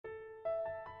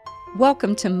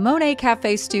Welcome to Monet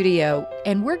Cafe Studio,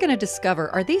 and we're going to discover,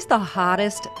 are these the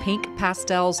hottest pink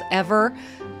pastels ever?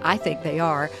 I think they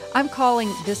are. I'm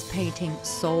calling this painting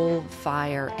Soul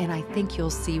Fire, and I think you'll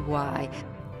see why.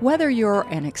 Whether you're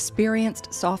an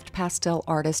experienced soft pastel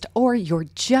artist or you're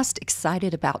just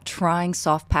excited about trying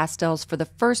soft pastels for the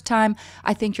first time,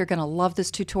 I think you're going to love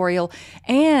this tutorial.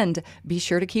 And be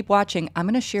sure to keep watching. I'm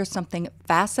going to share something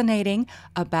fascinating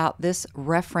about this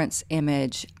reference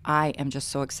image. I am just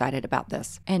so excited about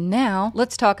this. And now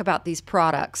let's talk about these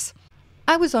products.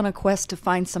 I was on a quest to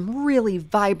find some really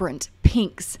vibrant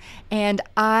pinks, and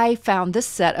I found this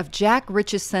set of Jack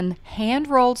Richeson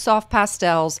hand-rolled soft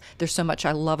pastels. There's so much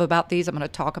I love about these. I'm going to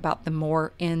talk about them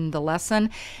more in the lesson.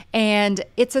 And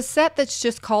it's a set that's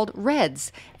just called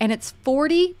Reds, and it's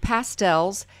 40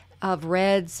 pastels of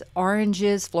reds,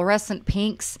 oranges, fluorescent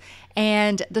pinks,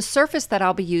 and the surface that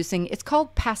I'll be using, it's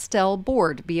called Pastel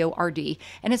Board, B-O-R-D,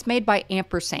 and it's made by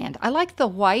Ampersand. I like the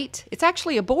white. It's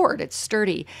actually a board. It's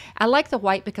sturdy. I like the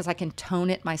white because I can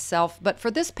tone it myself, but for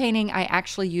this painting, I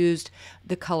actually used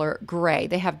the color gray.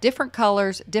 They have different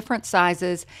colors, different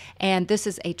sizes, and this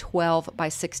is a 12 by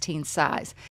 16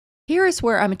 size. Here is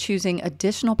where I'm choosing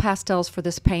additional pastels for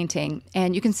this painting,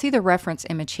 and you can see the reference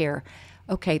image here.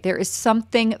 Okay, there is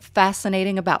something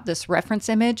fascinating about this reference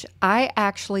image. I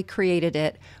actually created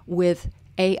it with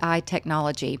AI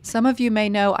technology. Some of you may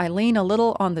know I lean a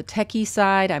little on the techie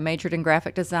side. I majored in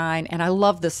graphic design and I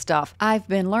love this stuff. I've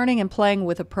been learning and playing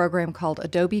with a program called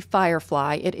Adobe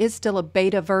Firefly. It is still a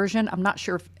beta version. I'm not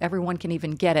sure if everyone can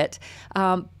even get it,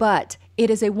 but it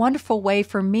is a wonderful way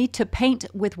for me to paint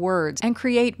with words and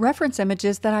create reference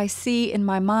images that I see in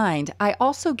my mind. I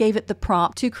also gave it the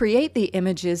prompt to create the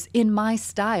images in my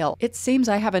style. It seems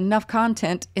I have enough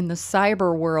content in the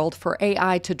cyber world for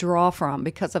AI to draw from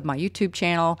because of my YouTube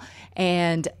channel,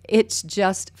 and it's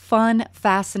just fun,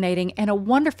 fascinating, and a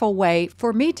wonderful way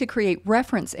for me to create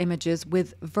reference images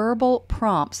with verbal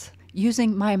prompts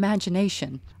using my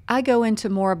imagination. I go into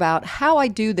more about how I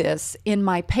do this in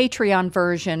my Patreon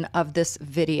version of this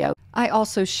video. I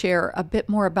also share a bit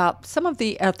more about some of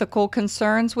the ethical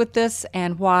concerns with this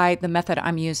and why the method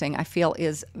I'm using I feel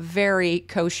is very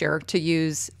kosher to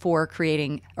use for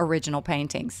creating original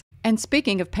paintings. And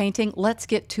speaking of painting, let's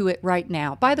get to it right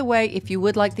now. By the way, if you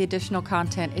would like the additional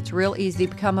content, it's real easy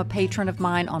to become a patron of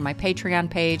mine on my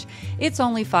Patreon page. It's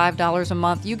only $5 a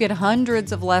month. You get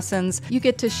hundreds of lessons. You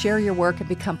get to share your work and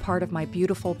become part of my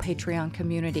beautiful Patreon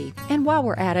community. And while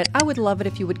we're at it, I would love it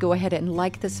if you would go ahead and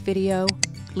like this video.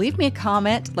 Leave me a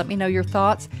comment, let me know your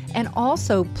thoughts, and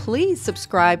also please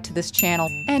subscribe to this channel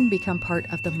and become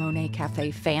part of the Monet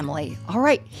Cafe family. All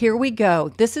right, here we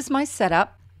go. This is my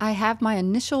setup. I have my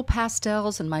initial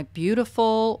pastels and my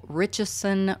beautiful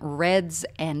Richeson reds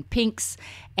and pinks,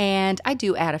 and I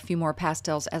do add a few more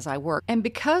pastels as I work. And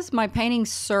because my painting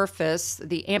surface,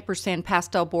 the Ampersand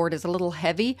pastel board, is a little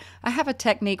heavy, I have a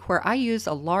technique where I use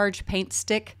a large paint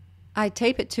stick. I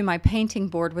tape it to my painting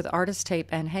board with artist tape,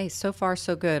 and hey, so far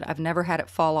so good. I've never had it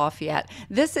fall off yet.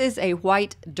 This is a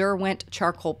white Derwent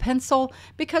charcoal pencil.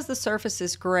 Because the surface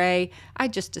is gray, I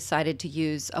just decided to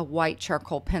use a white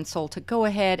charcoal pencil to go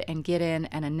ahead and get in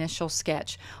an initial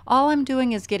sketch. All I'm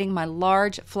doing is getting my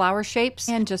large flower shapes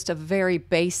and just a very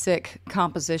basic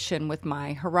composition with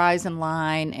my horizon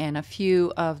line and a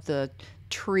few of the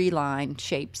tree line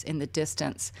shapes in the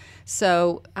distance.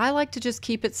 So I like to just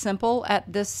keep it simple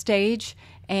at this stage,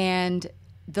 and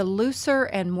the looser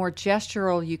and more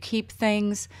gestural you keep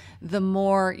things, the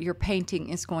more your painting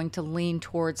is going to lean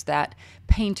towards that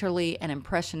painterly and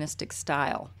impressionistic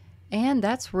style. And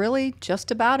that's really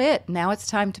just about it. Now it's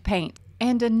time to paint.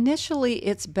 And initially,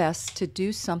 it's best to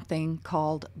do something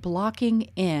called blocking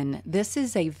in. This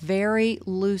is a very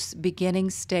loose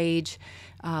beginning stage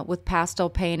with pastel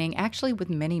painting, actually with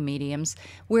many mediums,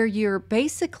 where you're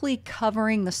basically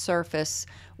covering the surface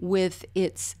with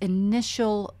its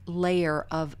initial layer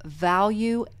of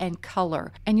value and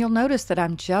color. And you'll notice that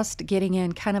I'm just getting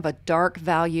in kind of a dark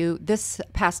value. This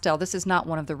pastel, this is not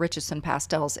one of the Richeson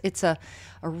pastels. It's a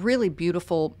really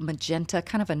beautiful magenta,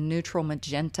 kind of a neutral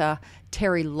magenta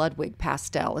Terry Ludwig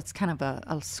pastel. It's kind of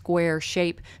a square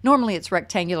shape. Normally it's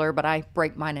rectangular, but I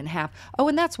break mine in half. Oh,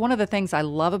 and that's one of the things I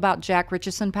love about Jack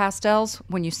Richeson pastels.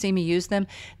 When you see me use them,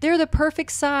 they're the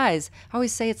perfect size. I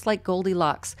always say it's like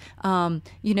Goldilocks.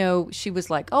 You know, she was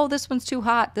like, oh, this one's too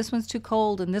hot, this one's too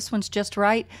cold, and this one's just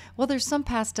right. Well, there's some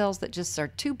pastels that just are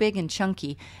too big and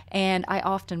chunky, and I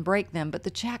often break them, but the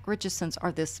Jack Richesons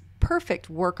are this perfect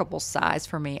workable size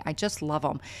for me. I just love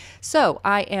them. So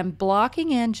I am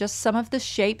blocking in just some of the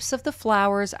shapes of the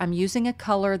flowers. I'm using a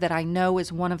color that I know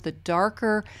is one of the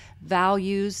darker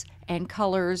values and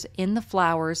colors in the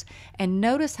flowers, and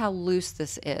notice how loose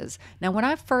this is. Now, when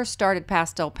I first started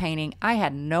pastel painting, I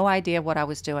had no idea what I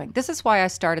was doing. This is why I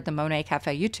started the Monet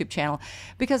Cafe YouTube channel,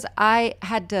 because I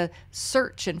had to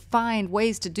search and find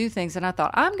ways to do things, and I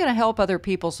thought, I'm going to help other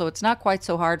people so it's not quite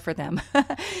so hard for them.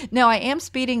 Now, I am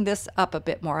speeding this up a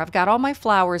bit more. I've got all my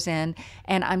flowers in,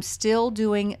 and I'm still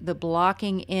doing the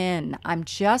blocking in. I'm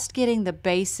just getting the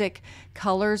basic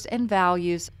colors and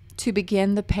values to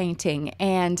begin the painting.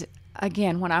 And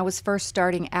again, when I was first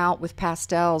starting out with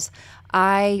pastels,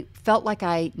 I felt like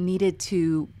I needed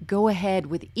to go ahead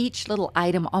with each little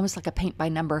item, almost like a paint by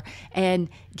number, and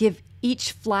give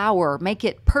each flower, make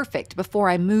it perfect before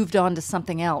I moved on to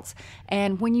something else.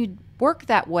 And when you work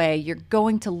that way, you're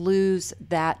going to lose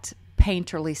that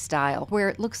painterly style where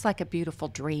it looks like a beautiful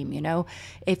dream. You know,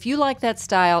 if you like that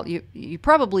style, you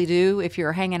probably do if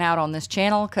you're hanging out on this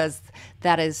channel, because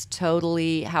that is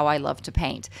totally how I love to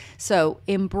paint. So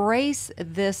embrace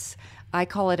this, I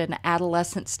call it an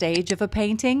adolescent stage of a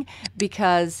painting,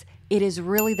 because it is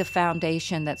really the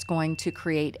foundation that's going to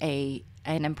create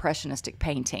an impressionistic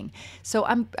painting. So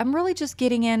I'm really just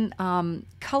getting in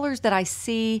colors that I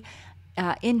see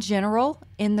in general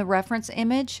in the reference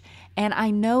image, and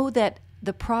I know that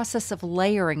the process of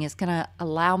layering is going to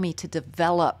allow me to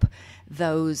develop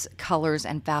those colors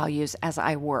and values as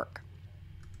I work.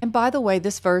 And by the way,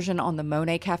 this version on the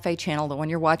Monet Cafe channel, the one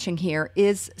you're watching here,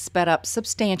 is sped up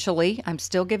substantially. I'm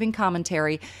still giving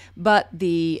commentary, but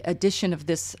the addition of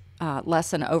this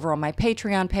lesson over on my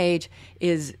Patreon page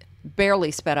is barely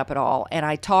sped up at all, and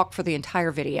I talk for the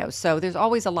entire video, so there's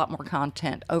always a lot more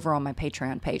content over on my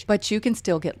Patreon page, but you can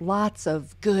still get lots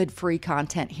of good free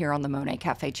content here on the Monet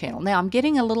Cafe channel. Now I'm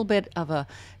getting a little bit of a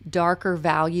darker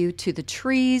value to the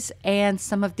trees and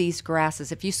some of these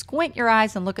grasses. If you squint your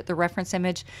eyes and look at the reference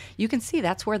image, you can see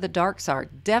that's where the darks are.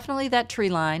 Definitely that tree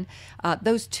line.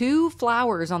 Those two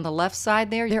flowers on the left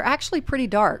side there, they're actually pretty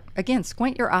dark. Again,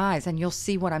 squint your eyes and you'll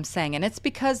see what I'm saying, and it's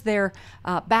because they're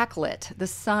backlit. The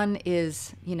sun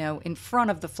is, you know, in front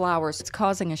of the flowers. It's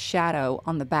causing a shadow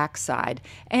on the back side.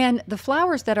 And the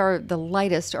flowers that are the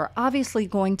lightest are obviously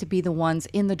going to be the ones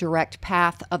in the direct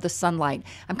path of the sunlight.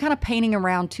 I'm kind of painting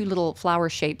around two little flower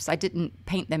shapes. I didn't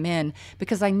paint them in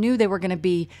because I knew they were going to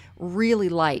be really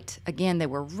light. Again, they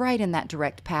were right in that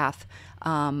direct path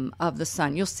of the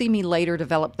sun. You'll see me later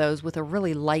develop those with a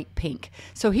really light pink.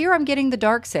 So here I'm getting the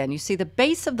darks in. You see the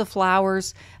base of the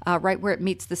flowers right where it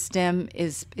meets the stem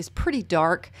is pretty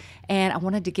dark, and I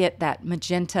wanted to get that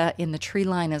magenta in the tree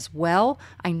line as well.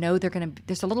 I know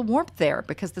there's a little warmth there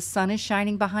because the sun is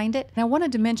shining behind it. And I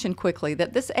wanted to mention quickly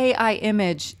that this AI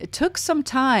image, it took some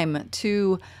time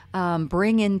to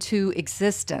bring into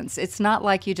existence. It's not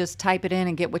like you just type it in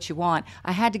and get what you want.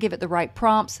 I had to give it the right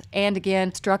prompts and again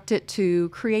instruct it to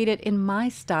create it in my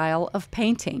style of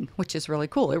painting, which is really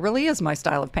cool. It really is my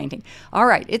style of painting. All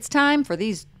right, it's time for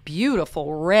these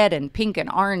beautiful red and pink and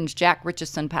orange Jack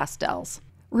Richeson pastels.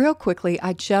 Real quickly,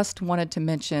 I just wanted to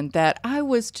mention that I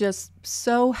was just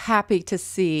so happy to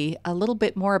see a little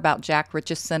bit more about Jack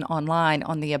Richeson online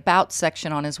on the About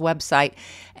section on his website.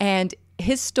 And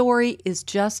his story is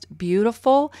just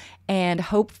beautiful and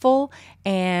hopeful,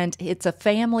 and it's a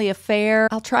family affair.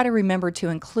 I'll try to remember to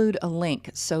include a link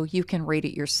so you can read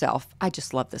it yourself. I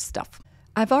just love this stuff.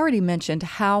 I've already mentioned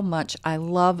how much I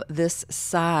love this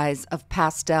size of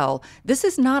pastel. This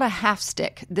is not a half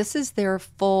stick. This is their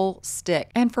full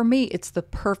stick. And for me, it's the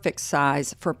perfect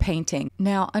size for painting.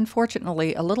 Now,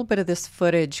 unfortunately, a little bit of this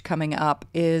footage coming up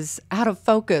is out of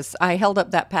focus. I held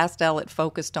up that pastel, it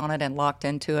focused on it and locked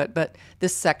into it, but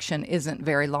this section isn't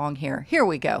very long here. Here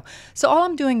we go. So all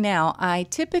I'm doing now, I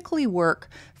typically work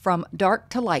from dark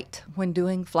to light when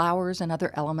doing flowers and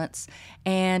other elements,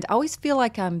 and I always feel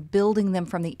like I'm building them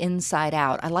from the inside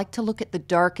out. I like to look at the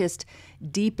darkest,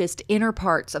 deepest inner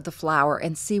parts of the flower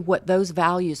and see what those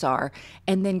values are,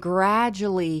 and then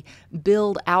gradually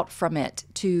build out from it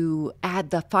to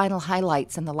add the final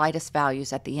highlights and the lightest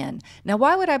values at the end. Now,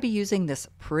 why would I be using this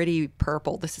pretty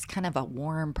purple? This is kind of a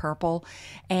warm purple,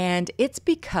 and it's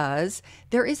because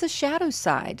there is a shadow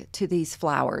side to these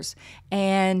flowers,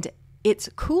 and it's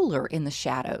cooler in the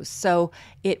shadows, so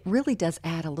it really does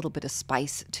add a little bit of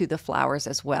spice to the flowers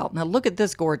as well. Now look at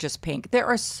this gorgeous pink. There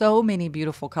are so many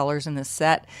beautiful colors in this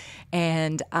set,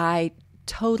 and I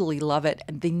totally love it.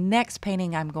 The next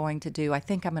painting I'm going to do, I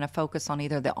think I'm going to focus on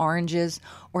either the oranges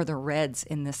or the reds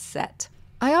in this set.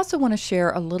 I also want to share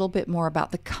a little bit more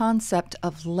about the concept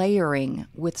of layering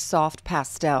with soft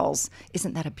pastels.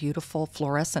 Isn't that a beautiful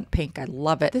fluorescent pink? I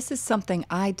love it. This is something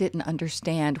I didn't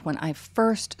understand when I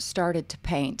first started to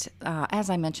paint. As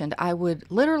I mentioned, I would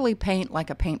literally paint like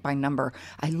a paint by number.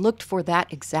 I looked for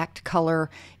that exact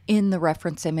color in the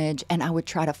reference image, and I would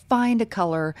try to find a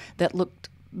color that looked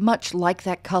much like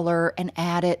that color and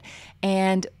add it.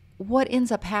 And what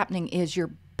ends up happening is your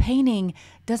painting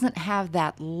doesn't have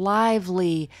that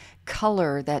lively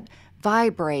color that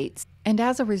vibrates. And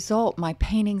as a result, my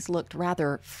paintings looked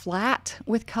rather flat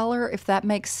with color, if that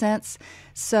makes sense.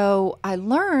 So I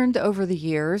learned over the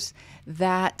years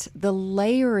that the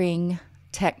layering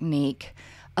technique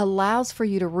allows for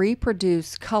you to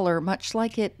reproduce color much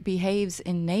like it behaves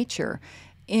in nature.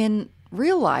 In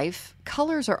real life,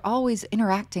 colors are always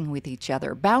interacting with each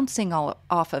other, bouncing all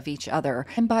off of each other.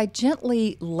 And by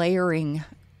gently layering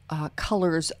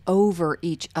colors over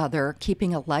each other,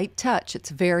 keeping a light touch. It's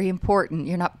very important.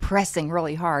 You're not pressing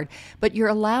really hard, but you're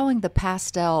allowing the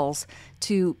pastels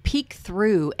to peek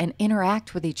through and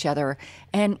interact with each other.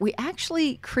 And we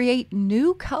actually create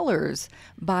new colors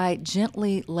by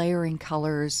gently layering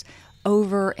colors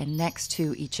over and next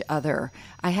to each other.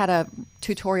 I had a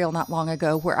tutorial not long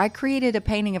ago where I created a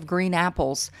painting of green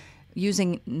apples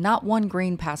using not one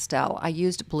green pastel. I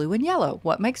used blue and yellow.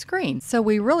 What makes green? So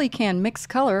we really can mix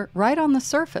color right on the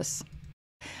surface.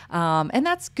 And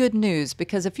that's good news,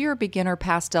 because if you're a beginner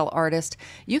pastel artist,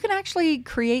 you can actually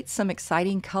create some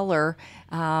exciting color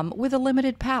with a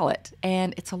limited palette,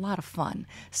 and it's a lot of fun.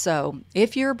 So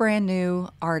if you're a brand new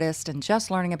artist and just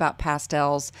learning about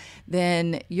pastels,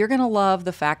 then you're going to love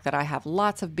the fact that I have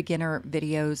lots of beginner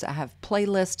videos. I have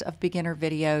playlists of beginner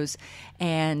videos,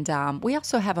 and we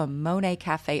also have a Monet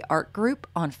Cafe art group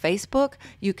on Facebook.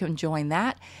 You can join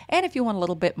that. And if you want a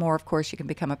little bit more, of course, you can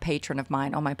become a patron of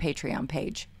mine on my Patreon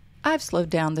page. I've slowed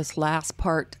down this last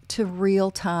part to real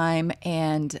time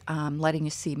and letting you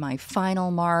see my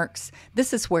final marks.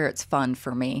 This is where it's fun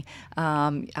for me.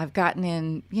 I've gotten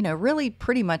in, really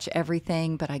pretty much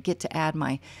everything, but I get to add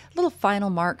my little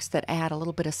final marks that add a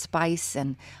little bit of spice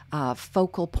and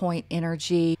focal point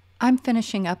energy. I'm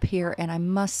finishing up here, and I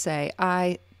must say,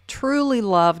 I truly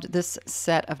loved this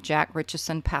set of Jack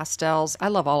Richeson pastels. I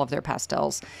love all of their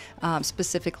pastels,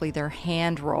 specifically their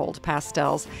hand-rolled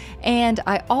pastels. And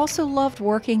I also loved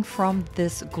working from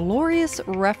this glorious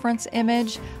reference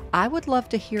image. I would love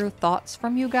to hear thoughts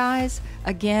from you guys.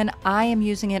 Again, I am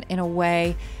using it in a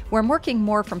way where I'm working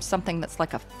more from something that's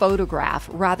like a photograph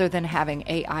rather than having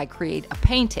AI create a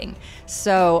painting.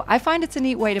 So I find it's a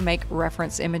neat way to make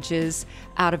reference images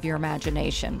out of your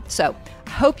imagination. So I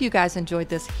hope you guys enjoyed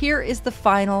this. Here is the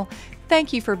final.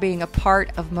 Thank you for being a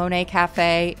part of Monet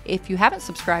Cafe. If you haven't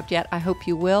subscribed yet, I hope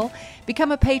you will.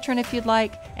 Become a patron if you'd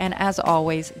like. And as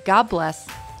always, God bless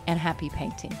and happy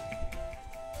painting.